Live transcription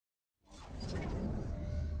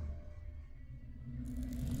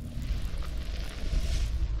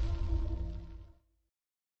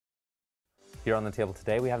Here on the table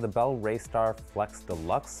today, we have the Bell Racestar Flex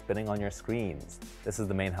Deluxe spinning on your screens. This is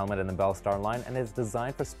the main helmet in the Bell Star line and is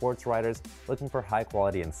designed for sports riders looking for high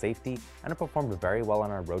quality and safety, and it performed very well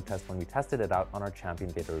on our road test when we tested it out on our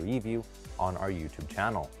Champion Gator review on our YouTube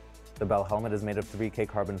channel. The Bell helmet is made of 3K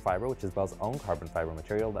carbon fiber, which is Bell's own carbon fiber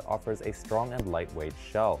material that offers a strong and lightweight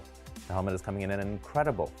shell. The helmet is coming in an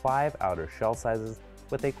incredible 5 outer shell sizes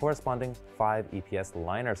with a corresponding 5 EPS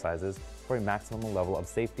liner sizes for a maximum level of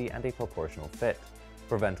safety and a proportional fit.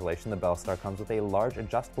 For ventilation, the Bell Star comes with a large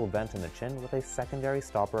adjustable vent in the chin with a secondary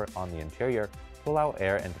stopper on the interior to allow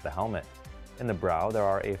air into the helmet. In the brow, there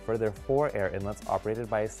are a further 4 air inlets operated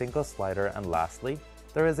by a single slider, and lastly,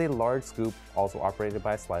 there is a large scoop also operated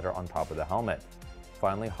by a slider on top of the helmet.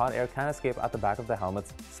 Finally, hot air can escape at the back of the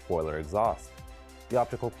helmet's spoiler exhaust. The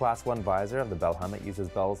optical Class 1 visor of the Bell helmet uses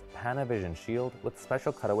Bell's Panavision shield with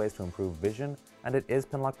special cutaways to improve vision, and it is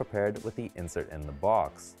pinlock prepared with the insert in the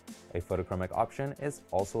box. A photochromic option is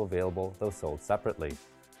also available, though sold separately.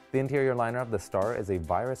 The interior liner of the Star is a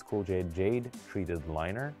Virus Cool Jade treated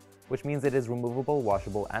liner, which means it is removable,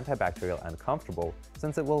 washable, antibacterial, and comfortable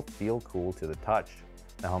since it will feel cool to the touch.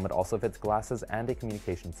 The helmet also fits glasses and a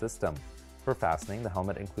communication system. For fastening, the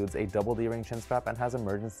helmet includes a double D-ring chin strap and has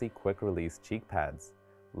emergency quick-release cheek pads.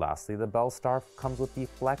 Lastly, the Bell Star comes with the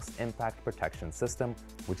Flex Impact Protection System,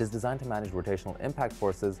 which is designed to manage rotational impact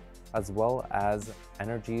forces as well as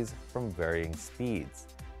energies from varying speeds,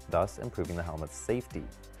 thus improving the helmet's safety.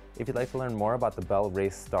 If you'd like to learn more about the Bell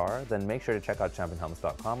Racestar, then make sure to check out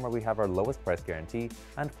championhelmets.com, where we have our lowest price guarantee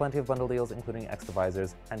and plenty of bundle deals including extra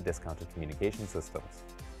visors and discounted communication systems.